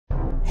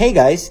Hey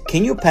guys,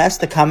 can you pass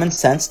the common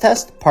sense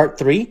test, part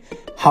 3?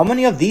 How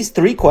many of these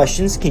 3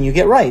 questions can you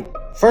get right?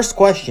 First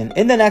question,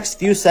 in the next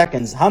few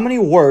seconds, how many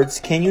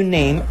words can you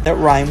name that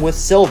rhyme with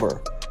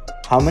silver?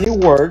 How many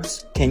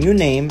words can you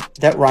name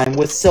that rhyme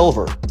with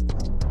silver?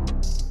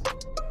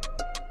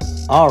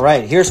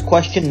 Alright, here's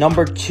question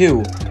number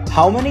 2.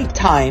 How many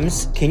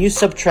times can you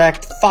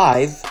subtract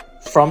 5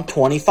 from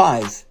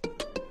 25?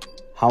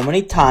 How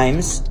many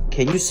times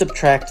can you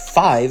subtract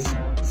 5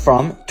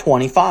 from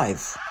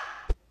 25?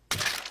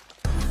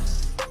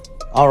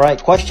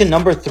 Alright, question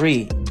number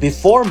 3.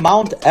 Before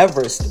Mount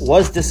Everest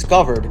was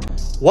discovered,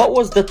 what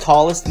was the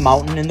tallest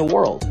mountain in the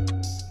world?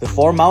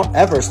 Before Mount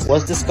Everest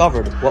was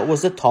discovered, what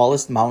was the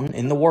tallest mountain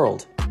in the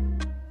world?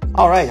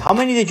 Alright, how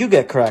many did you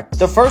get correct?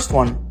 The first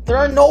one, there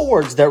are no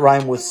words that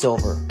rhyme with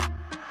silver.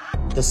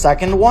 The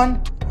second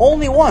one,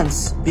 only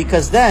once,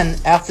 because then,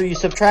 after you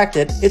subtract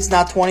it, it's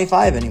not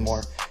 25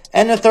 anymore.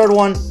 And the third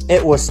one,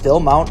 it was still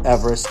Mount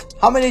Everest.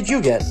 How many did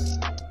you get?